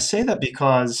 And I Hmm. say that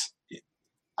because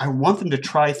I want them to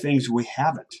try things we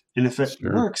haven't. And if it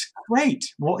Sure. works, great.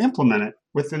 We'll implement it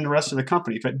within the rest of the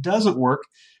company. If it doesn't work,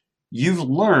 you've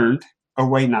learned a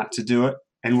way not to do it.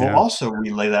 And we'll Yeah. also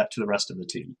relay that to the rest of the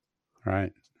team.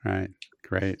 Right. Right.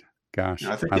 Great. Gosh,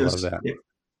 I think I it love was, that.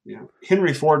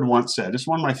 Henry Ford once said, it's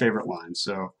one of my favorite lines.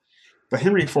 But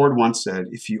Henry Ford once said,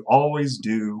 if you always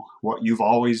do what you've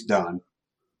always done,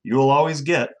 you will always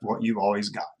get what you've always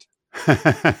got.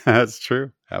 That's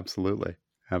true. Absolutely.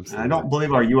 And I Absolutely. don't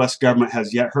believe our U.S. government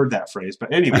has yet heard that phrase.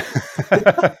 But anyway,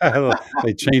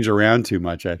 They change around too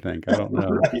much, I think. I don't know.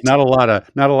 Right. Not a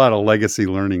lot of legacy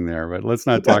learning there, but let's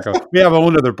not talk. We have a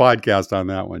whole other podcast on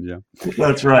that one, Jim.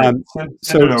 That's right.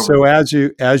 Send it over. So as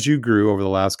you grew over the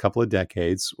last couple of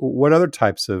decades, what other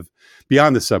types of,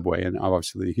 beyond the Subway and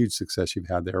obviously the huge success you've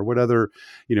had there, what other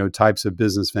types of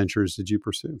business ventures did you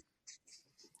pursue?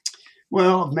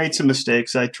 Well, I've made some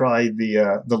mistakes. I tried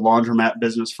the laundromat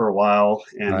business for a while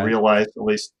and Right. realized, at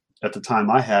least at the time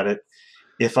I had it,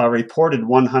 if I reported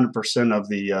 100% of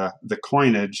the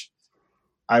coinage,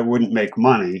 I wouldn't make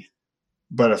money.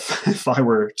 But if I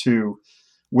were to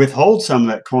withhold some of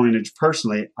that coinage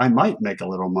personally, I might make a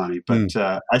little money. But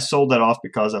I sold that off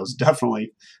because I was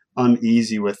definitely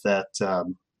uneasy with that.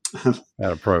 That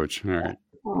approach. All right.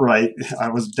 Right. I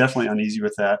was definitely uneasy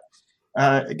with that.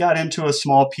 I got into a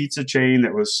small pizza chain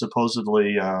that was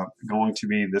supposedly going to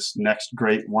be this next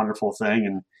great, wonderful thing.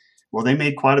 And well, they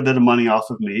made quite a bit of money off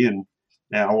of me. And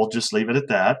now we'll just leave it at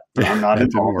that. But I'm not That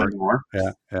didn't involved work. anymore.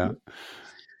 Yeah. Yeah.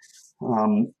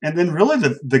 And then really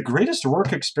the greatest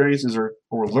work experiences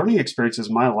or learning experiences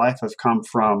in my life have come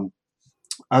from,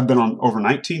 I've been on over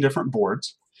 19 different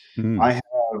boards. Mm. I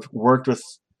have worked with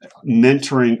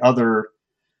mentoring other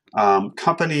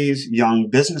companies, young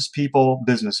business people,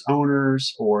 business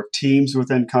owners, or teams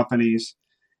within companies.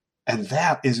 And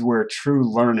that is where true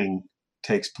learning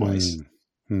takes place.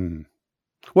 Mm.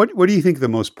 What do you think the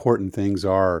most important things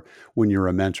are when you're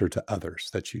a mentor to others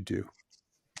that you do?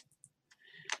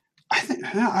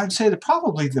 I'd say that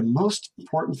probably the most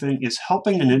important thing is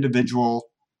helping an individual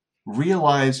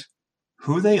realize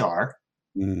who they are,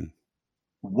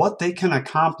 what they can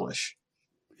accomplish,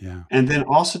 Yeah. and then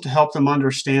also to help them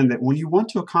understand that when you want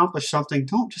to accomplish something,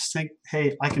 don't just think,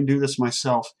 hey, I can do this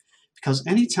myself. Because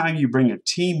anytime you bring a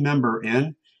team member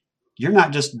in, you're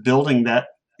not just building that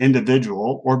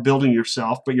individual or building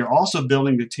yourself, but you're also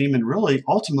building the team and really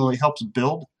ultimately helps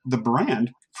build the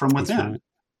brand from That's within. right.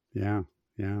 Yeah.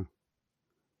 Yeah.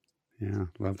 Yeah,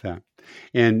 love that.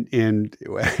 And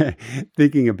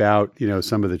thinking about,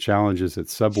 some of the challenges at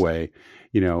Subway,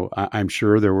 I'm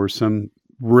sure there were some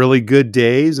really good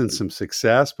days and some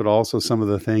success, but also some of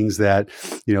the things that,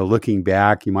 looking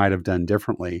back, you might have done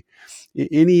differently.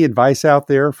 Any advice out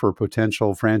there for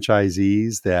potential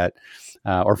franchisees that,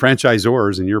 or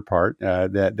franchisors in your part,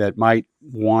 that might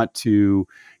want to,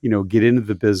 get into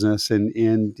the business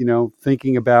and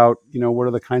thinking about, what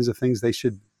are the kinds of things they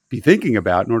should be thinking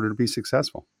about in order to be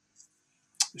successful?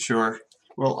 Sure.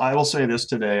 Well, I will say this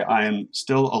today. I am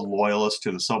still a loyalist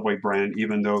to the Subway brand,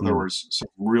 even though there Mm, was some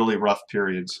really rough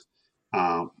periods,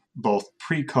 both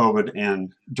pre-COVID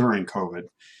and during COVID.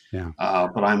 yeah.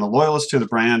 But I'm a loyalist to the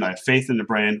brand. I have faith in the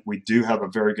brand. We do have a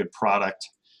very good product,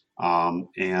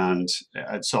 and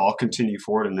so I'll continue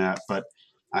forward in that. But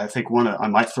I think I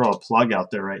might throw a plug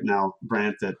out there right now,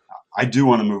 Brant, that I do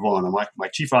want to move on. My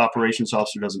chief operations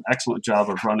officer does an excellent job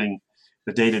of running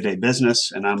the day-to-day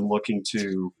business, and I'm looking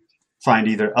to find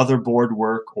either other board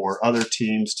work or other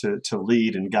teams to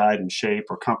lead and guide and shape,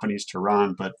 or companies to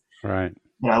run. Right.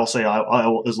 But I will say, I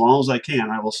will, as long as I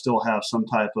can, I will still have some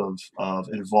type of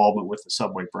involvement with the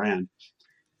Subway brand.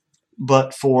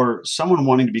 But for someone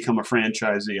wanting to become a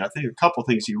franchisee, I think a couple of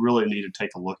things you really need to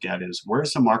take a look at is,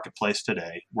 where's the marketplace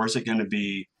today? Where's it going to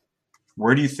be?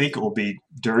 Where do you think it will be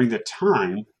during the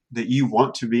time that you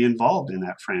want to be involved in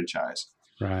that franchise?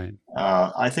 Right.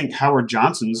 I think Howard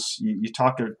Johnson's, you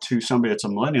talk to somebody that's a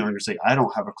millennial and you say, I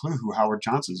don't have a clue who Howard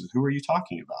Johnson's is. Who are you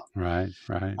talking about? Right.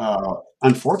 Right.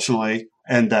 Unfortunately,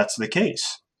 and that's the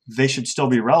case. They should still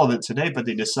be relevant today, but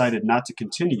they decided not to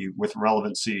continue with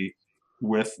relevancy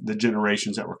with the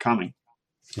generations that were coming.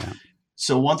 Yeah.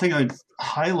 So one thing I'd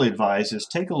highly advise is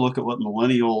take a look at what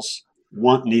millennials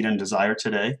want, need, and desire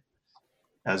today,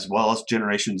 as well as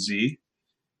Generation Z.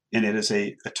 And it is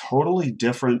a totally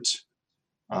different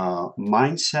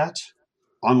mindset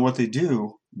on what they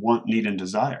do, want, need, and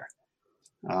desire.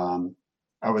 Um,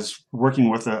 I was working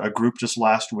with a group just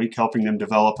last week, helping them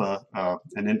develop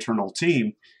an internal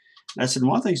team. And I said,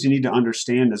 one of the things you need to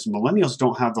understand is millennials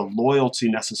don't have the loyalty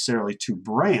necessarily to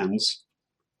brands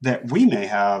that we may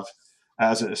have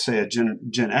as, say, a Gen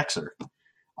Xer.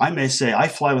 I may say, I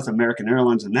fly with American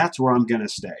Airlines, and that's where I'm going to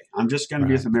stay. I'm just going to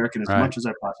be with Right. American as Right. much as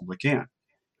I possibly can.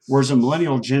 Whereas a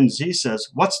millennial Gen Z says,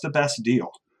 what's the best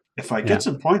deal? If I Yeah. get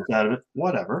some points out of it,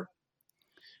 whatever.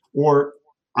 Or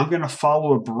I'm going to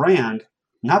follow a brand,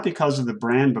 not because of the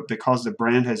brand, but because the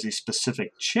brand has a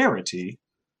specific charity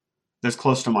that's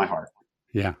close to my heart.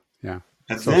 Yeah. Yeah.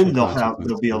 And Social then consequence.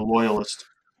 they'll be a Yeah. loyalist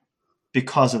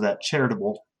because of that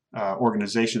charitable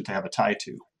organization that they have a tie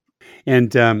to.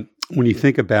 And when you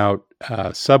think about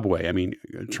Subway, I mean,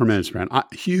 a tremendous brand.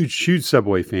 Huge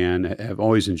Subway fan. Have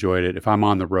always enjoyed it. If I'm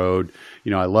on the road,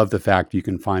 I love the fact you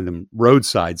can find them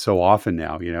roadside so often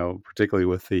now. Particularly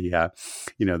with the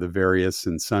various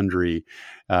and sundry,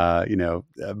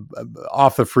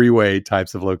 off the freeway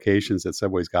types of locations that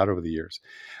Subway's got over the years.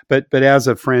 But as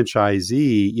a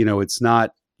franchisee, it's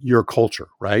not your culture,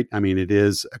 right? I mean, it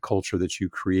is a culture that you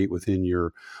create within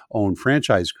your own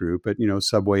franchise group, but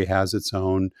Subway has its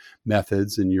own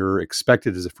methods and you're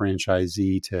expected as a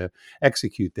franchisee to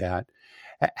execute that.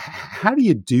 How do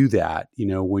you do that,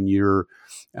 when you're,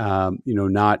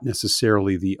 not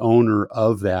necessarily the owner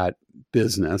of that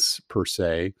business per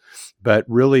se, but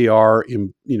really are,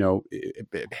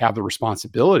 have the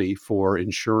responsibility for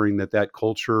ensuring that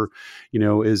culture,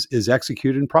 is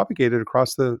executed and propagated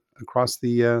across the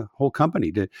whole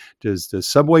company? Does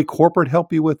Subway corporate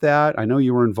help you with that? I know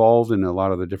you were involved in a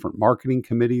lot of the different marketing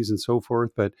committees and so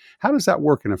forth, but how does that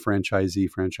work in a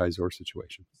franchisor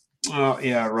situation?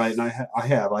 Yeah, right. And I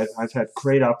have. I've had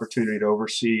great opportunity to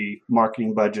oversee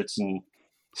marketing budgets and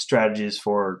strategies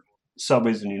for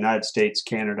Subways in the United States,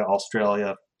 Canada,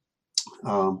 Australia.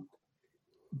 Um,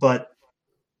 but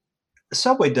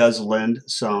Subway does lend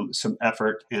some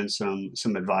effort and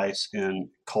some advice in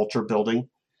culture building,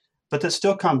 but that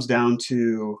still comes down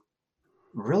to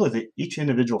really each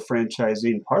individual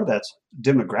franchisee, and part of that's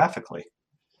demographically.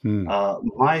 Hmm.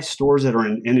 My stores that are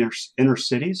in inner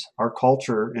cities, our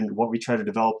culture and what we try to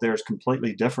develop there is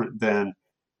completely different than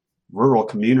rural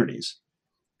communities.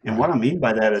 And what Right. I mean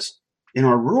by that is, in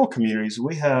our rural communities,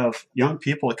 we have young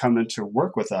people that come in to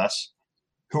work with us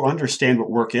who understand what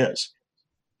work is.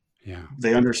 Yeah.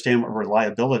 They understand what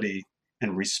reliability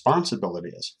and responsibility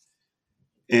is.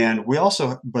 And we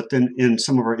also, but then in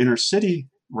some of our inner city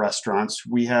restaurants,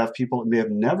 we have people that may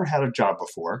have never had a job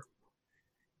before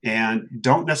and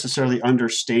don't necessarily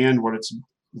understand what it's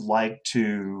like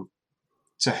to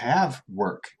have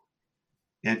work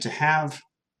and to have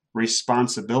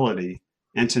responsibility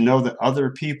and to know that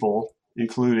other people,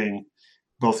 including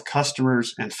both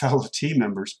customers and fellow team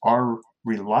members are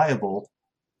reliable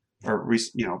or,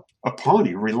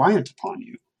 reliant upon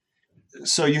you.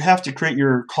 So you have to create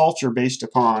your culture based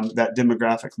upon that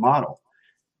demographic model.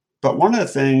 But one of the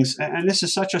things, and this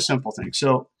is such a simple thing.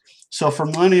 So for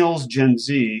millennials, Gen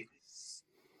Z,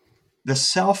 the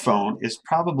cell phone is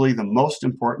probably the most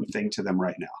important thing to them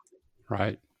right now.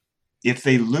 Right. If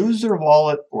they lose their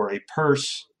wallet or a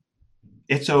purse,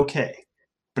 it's okay.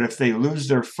 But if they lose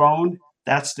their phone,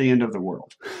 that's the end of the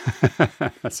world.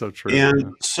 That's so true.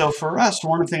 And so for us,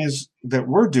 one of the things that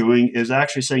we're doing is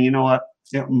actually saying, you know what?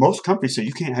 Most companies say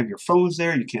you can't have your phones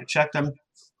there, you can't check them.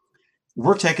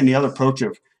 We're taking the other approach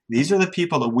of these are the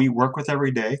people that we work with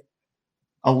every day.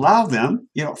 Allow them,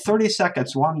 30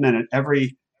 seconds, 1 minute,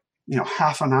 every,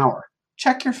 half an hour.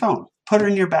 Check your phone. Put it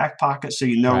in your back pocket so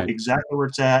you know exactly where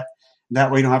it's at. That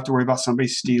way you don't have to worry about somebody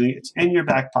stealing it. It's in your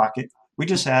back pocket. We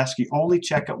just ask you only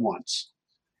check it once.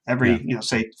 Every,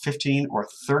 say 15 or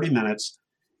 30 minutes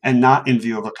and not in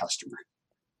view of a customer.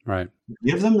 Right.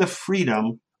 Give them the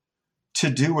freedom to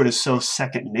do what is so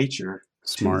second nature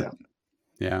Smart. to them.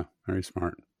 Yeah, very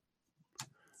smart.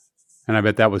 And I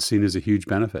bet that was seen as a huge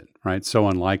benefit, right? So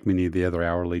unlike many of the other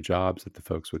hourly jobs that the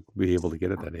folks would be able to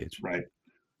get at that age. Right.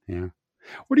 Yeah.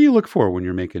 What do you look for when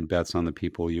you're making bets on the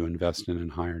people you invest in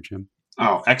and hire, Jim?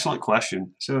 Oh, excellent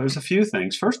question. So there's a few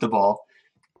things. First of all,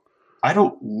 I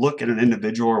don't look at an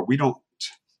individual, or we don't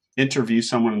interview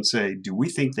someone and say, do we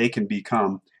think they can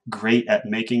become great at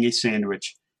making a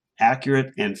sandwich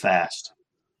accurate and fast?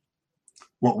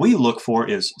 What we look for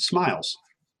is smiles,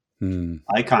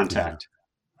 eye contact,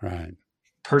 right,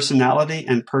 personality,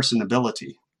 and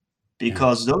personability,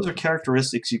 because those are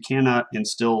characteristics you cannot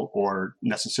instill or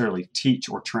necessarily teach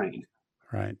or train.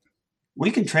 Right.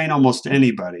 We can train almost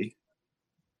anybody,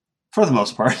 for the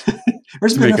most part.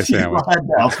 There's been a few odd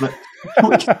doubts,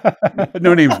 but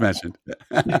no names mentioned.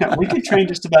 We can train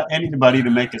just about anybody to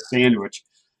make a sandwich,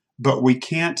 but we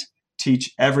can't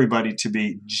teach everybody to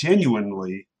be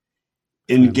genuinely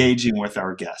engaging with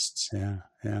our guests. Yeah.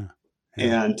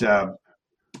 And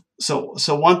so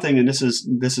one thing, and this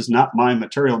is not my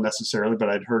material necessarily, but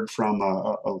I'd heard from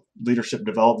a leadership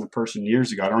development person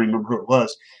years ago. I don't remember who it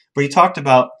was, but he talked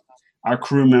about our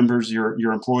crew members,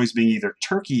 your employees, being either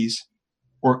turkeys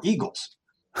or eagles.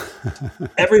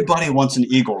 Everybody wants an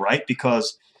eagle, right?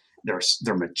 Because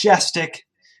they're majestic,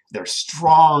 they're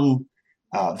strong,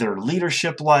 they're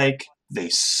leadership-like, they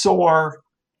soar.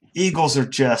 Eagles are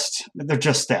they're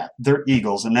just that. They're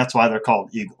eagles, and that's why they're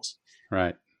called eagles.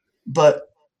 Right. But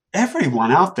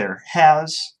everyone out there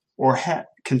has or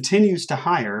continues to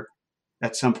hire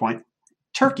at some point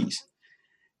turkeys.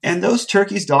 And those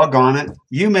turkeys, doggone it,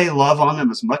 you may love on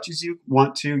them as much as you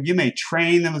want to. You may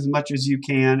train them as much as you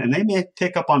can, and they may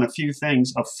pick up on a few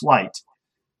things of flight,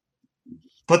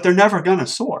 but they're never going to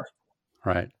soar.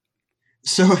 Right.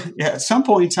 So at some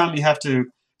point in time, you have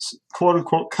to, quote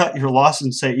unquote, cut your loss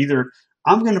and say, either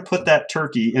I'm going to put that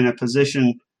turkey in a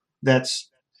position that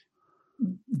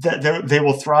they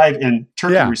will thrive in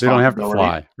turkey responsibility. They don't have to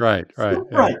fly. Right.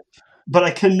 Right. But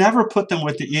I can never put them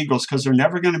with the eagles because they're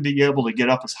never going to be able to get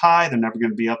up as high. They're never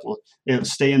going to be able to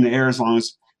stay in the air as long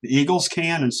as the eagles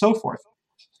can, and so forth.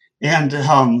 And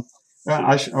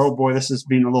oh boy, this is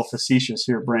being a little facetious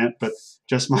here, Brant, but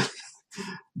just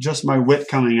my wit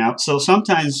coming out. So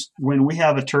sometimes when we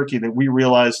have a turkey that we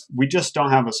realize we just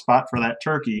don't have a spot for that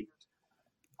turkey,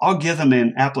 I'll give them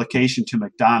an application to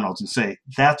McDonald's and say,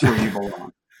 that's where you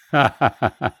belong.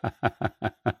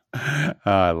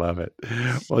 I love it.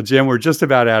 Well, Jim, we're just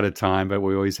about out of time, but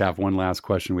we always have one last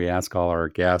question we ask all our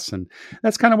guests. And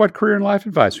that's kind of what career and life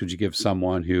advice would you give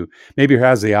someone who maybe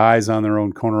has the eyes on their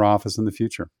own corner office in the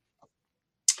future?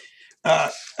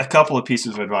 A couple of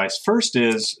pieces of advice. First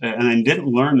is, and I didn't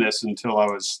learn this until I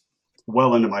was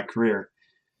well into my career,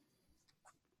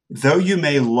 though you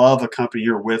may love a company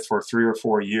you're with for 3 or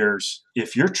 4 years,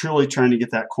 if you're truly trying to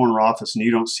get that corner office and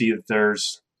you don't see that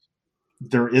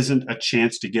there isn't a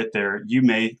chance to get there, you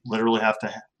may literally have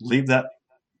to leave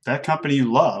that company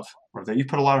you love or that you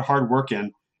put a lot of hard work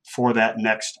in for that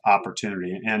next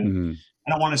opportunity. And I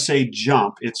don't want to say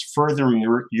jump, it's furthering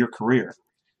your career.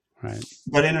 Right.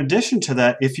 But in addition to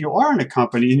that, if you are in a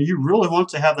company and you really want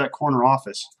to have that corner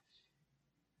office,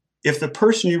 if the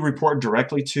person you report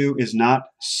directly to is not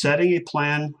setting a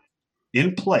plan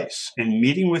in place and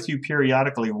meeting with you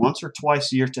periodically once or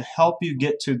twice a year to help you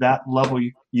get to that level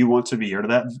you want to be or to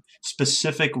that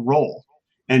specific role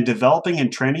and developing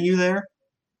and training you there,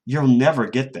 you'll never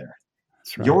get there.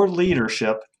 That's right. Your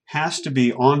leadership has to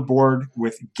be on board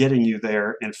with getting you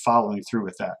there and following through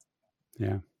with that.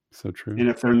 Yeah, so true. And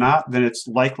if they're not, then it's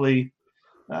likely,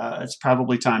 it's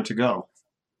probably time to go.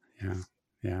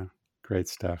 Yeah. Great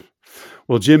stuff.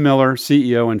 Well, Jim Miller,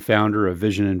 CEO and founder of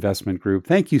Vision Investment Group,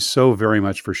 thank you so very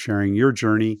much for sharing your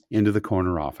journey into the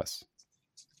corner office.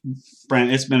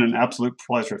 Brent, it's been an absolute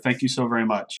pleasure. Thank you so very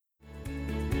much.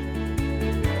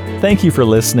 Thank you for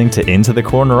listening to Into the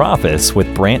Corner Office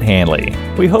with Brant Hanley.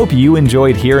 We hope you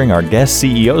enjoyed hearing our guest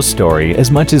CEO story as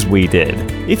much as we did.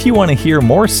 If you want to hear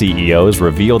more CEOs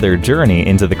reveal their journey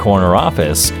into the corner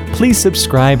office, please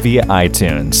subscribe via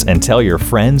iTunes and tell your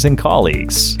friends and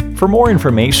colleagues. For more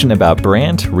information about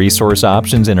Brant, Resource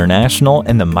Options International,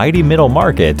 and the mighty middle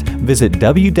market, visit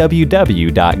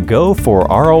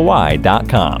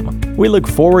www.goforroi.com. We look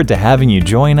forward to having you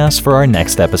join us for our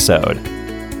next episode.